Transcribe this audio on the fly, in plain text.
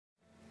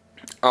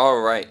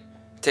Alright,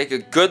 take a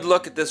good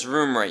look at this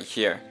room right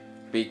here,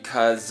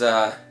 because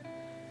in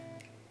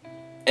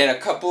a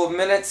couple of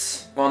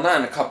minutes, well,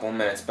 not in a couple of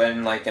minutes, but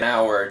in like an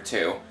hour or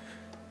two,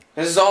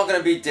 this is all going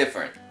to be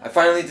different. I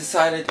finally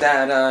decided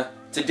that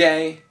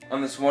today,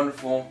 on this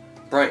wonderful,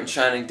 bright and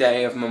shining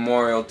day of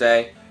Memorial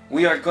Day,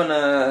 we are going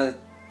to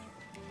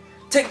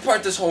take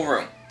apart this whole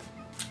room,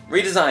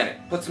 redesign it,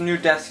 put some new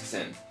desks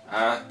in,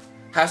 have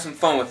some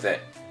fun with it.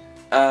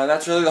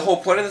 That's really the whole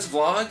point of this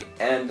vlog,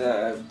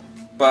 and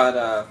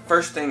but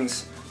first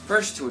things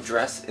first to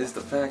address is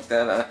the fact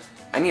that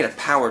I need a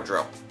power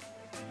drill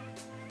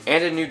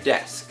and a new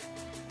desk.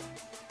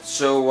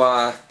 So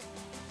I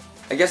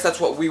guess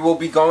that's what we will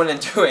be going and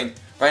doing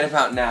right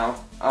about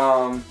now.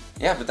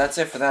 Yeah, but that's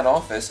it for that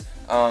office.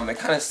 It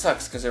kind of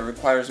sucks because it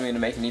requires me to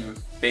make an even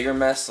bigger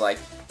mess, like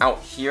out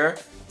here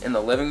in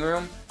the living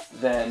room,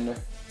 than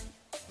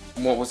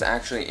what was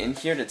actually in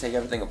here to take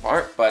everything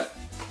apart. But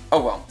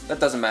oh well,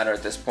 that doesn't matter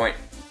at this point.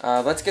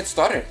 Let's get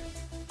started.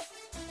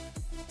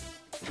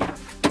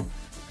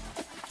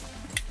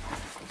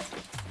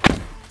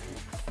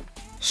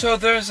 So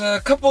there's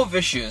a couple of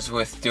issues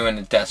with doing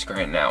a desk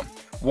right now.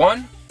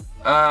 One,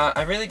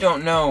 I really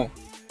don't know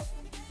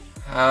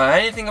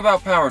anything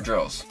about power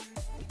drills.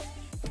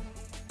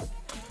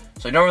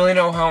 So I don't really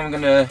know how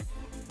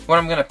what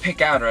I'm gonna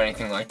pick out or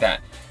anything like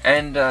that.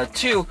 And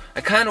two,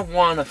 I kind of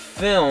want to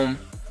film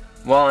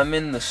while I'm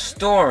in the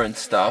store and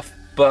stuff,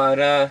 but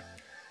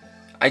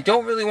I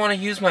don't really want to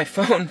use my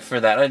phone for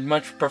that. I'd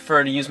much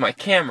prefer to use my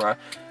camera,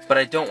 but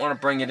I don't want to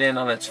bring it in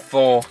on its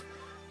full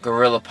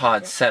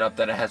GorillaPod setup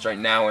that it has right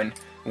now and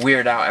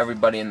weird out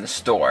everybody in the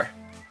store.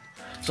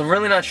 So I'm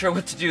really not sure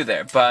what to do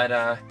there,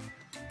 but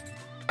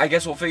I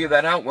guess we'll figure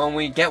that out when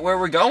we get where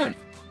we're going.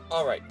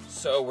 Alright,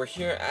 so we're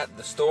here at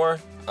the store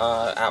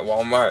at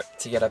Walmart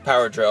to get a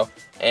power drill,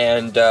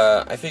 and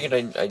I figured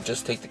I'd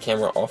just take the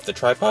camera off the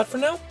tripod for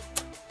now,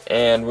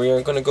 and we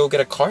are going to go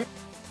get a cart,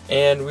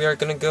 and we are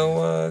going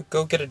to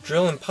go get a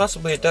drill and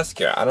possibly a desk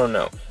here. I don't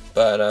know,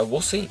 but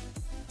we'll see.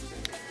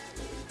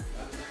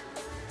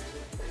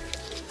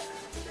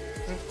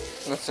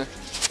 That's an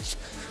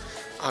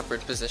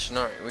awkward position.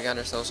 Alright, we got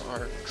ourselves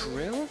our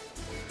drill,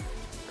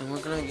 and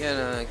we're gonna get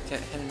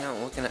heading out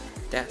looking at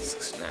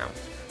desks now.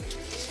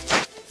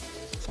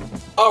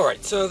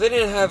 Alright, so they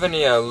didn't have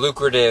any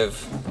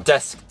lucrative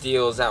desk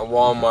deals at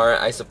Walmart,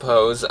 I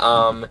suppose.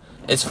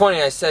 It's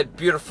funny, I said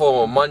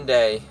beautiful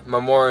Monday,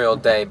 Memorial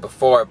Day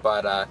before,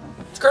 but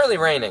it's currently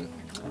raining,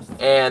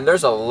 and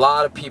there's a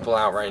lot of people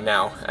out right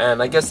now,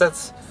 and I guess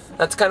that's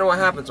kind of what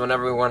happens when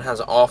everyone has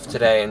off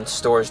today and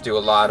stores do a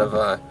lot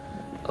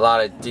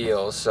of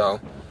deals, so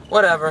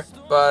whatever.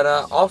 But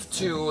off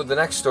to the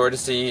next store to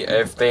see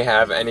if they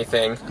have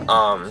anything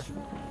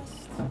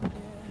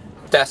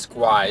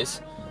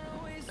desk-wise,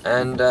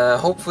 and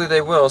hopefully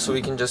they will, so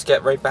we can just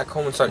get right back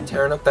home and start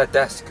tearing up that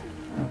desk.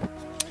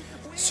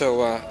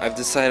 So I've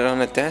decided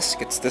on a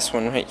desk. It's this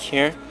one right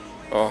here.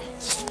 Oh,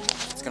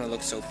 it's gonna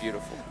look so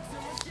beautiful.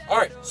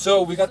 Alright,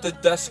 so we got the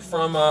desk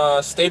from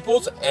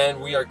Staples,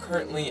 and we are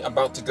currently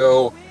about to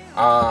go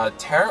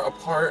tear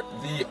apart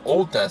the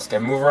old desk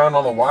and move around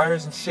all the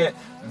wires and shit.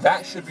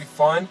 That should be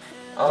fun.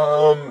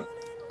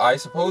 I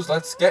suppose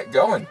let's get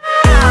going.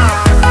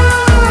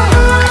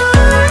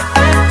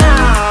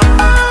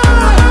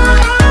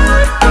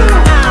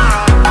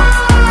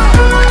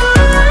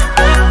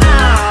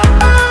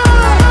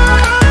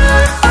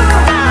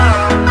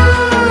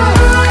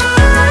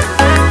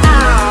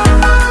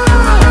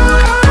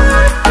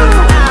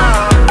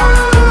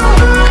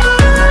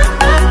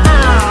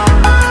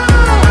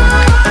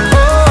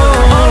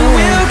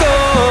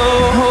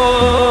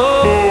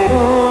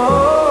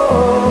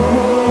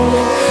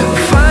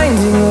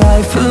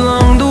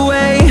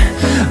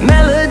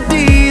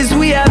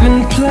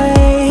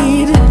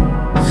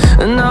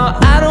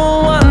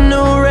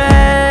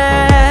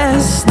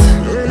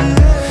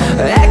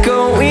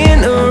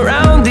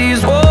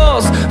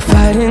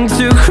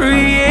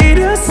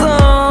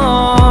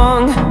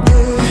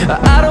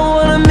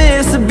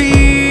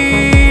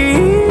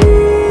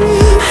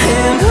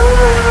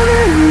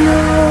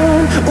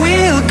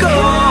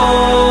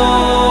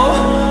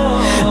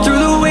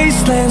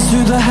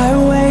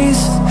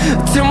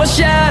 Till my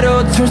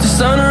shadow turns to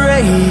sun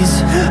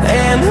rays,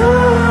 and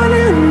on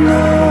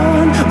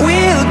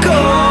we'll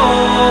go,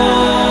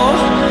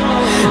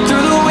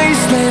 through the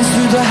wastelands,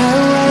 through the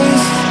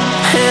highways,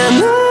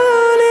 and on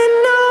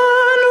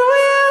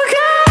we'll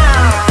go.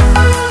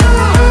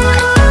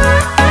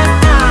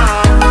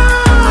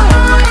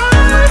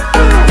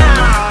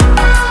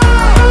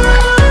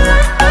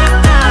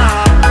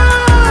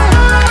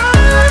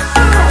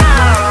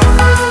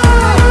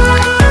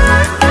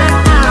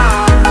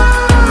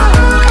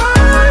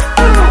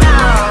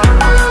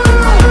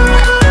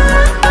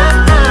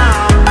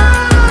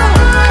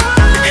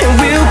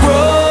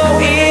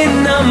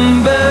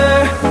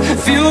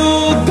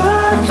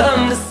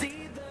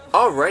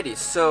 Alrighty,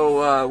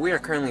 so we are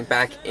currently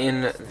back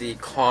in the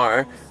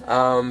car,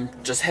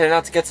 just headed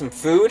out to get some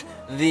food.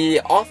 The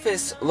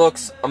office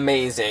looks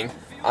amazing.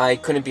 I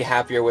couldn't be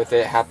happier with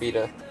it. Happy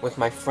with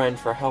my friend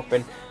for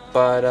helping.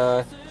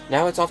 But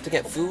now it's off to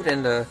get food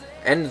and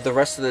end the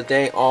rest of the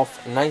day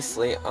off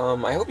nicely.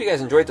 I hope you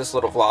guys enjoyed this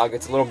little vlog.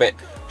 It's a little bit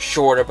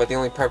shorter, but the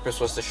only purpose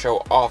was to show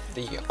off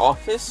the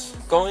office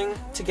going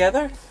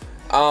together.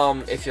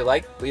 If you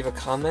like, leave a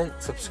comment,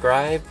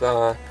 subscribe,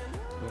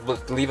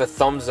 leave a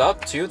thumbs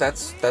up too.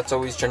 That's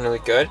always generally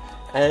good.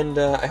 And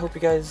I hope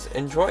you guys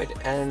enjoyed.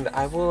 And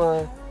I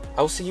will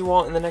see you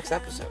all in the next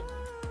episode.